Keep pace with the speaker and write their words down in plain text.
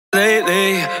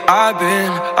Lately, I've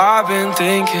been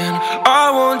thinking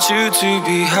I want you to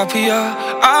be happier,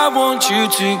 I want you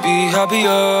to be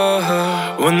happier.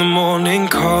 When the morning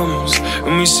comes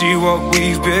and we see what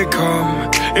we've become,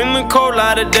 in the cold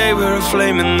light of day we're a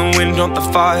flame in the wind, not the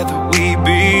fire that we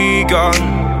begun.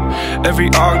 Every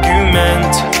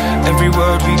argument, every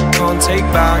word we can't take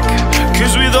back,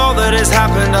 'cause with all that has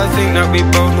happened I think that we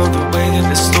both know the way that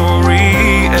the story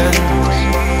ends.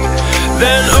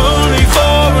 Then only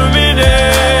for a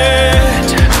minute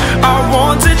I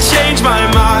want to change my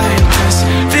mind, 'cause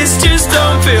this just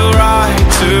don't feel right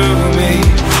to me.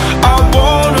 I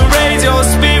wanna raise your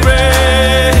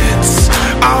spirits,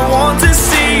 I want to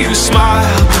see you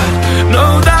smile, but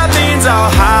no, that means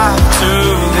I'll have to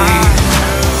leave.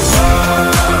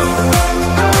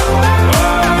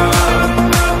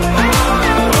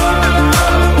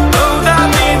 No, that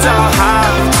means I'll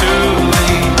have to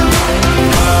leave.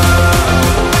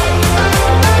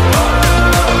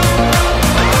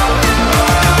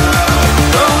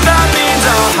 No, that means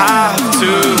I'll have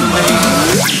to leave.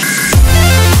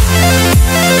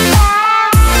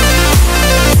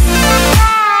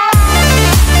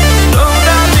 No,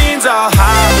 that means I'll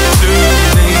have to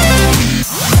leave.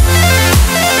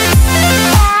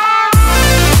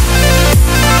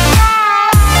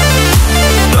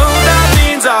 No, that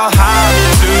means I'll have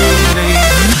to leave.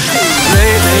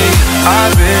 Lately,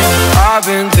 I've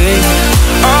been thinking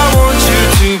I want you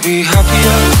to be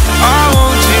happier, I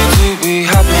want you to be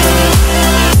happier.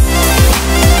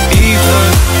 Even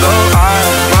though I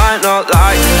might not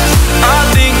like it, I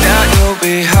think that you'll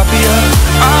be happier,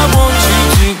 I want you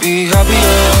to be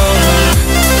happier.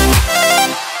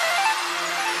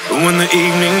 When the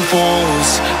evening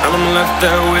falls and I'm left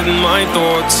there with my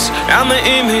thoughts and the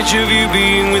image of you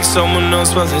being with someone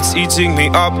else, well, it's eating me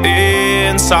up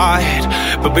inside.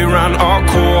 But we ran our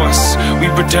course, we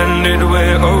pretended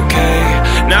we're okay.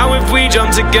 Now if we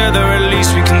jump together, at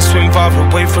least we can swim far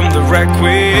away from the wreck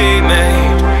we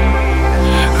made.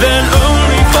 Then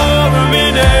only for a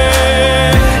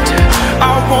minute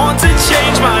I want to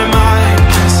change my mind,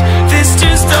 'cause this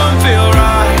just don't feel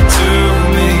right to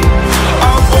me.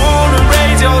 I wanna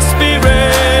raise your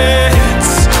spirits,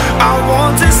 I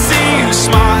want to see you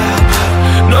smile, but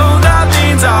no, that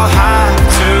means I'll have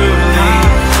to leave.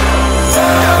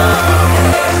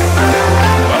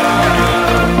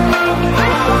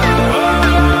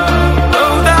 No,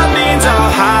 that means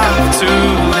I'll have to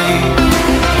leave.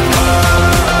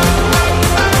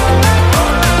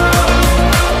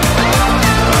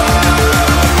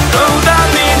 No, that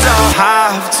means I'll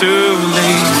have to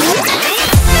leave.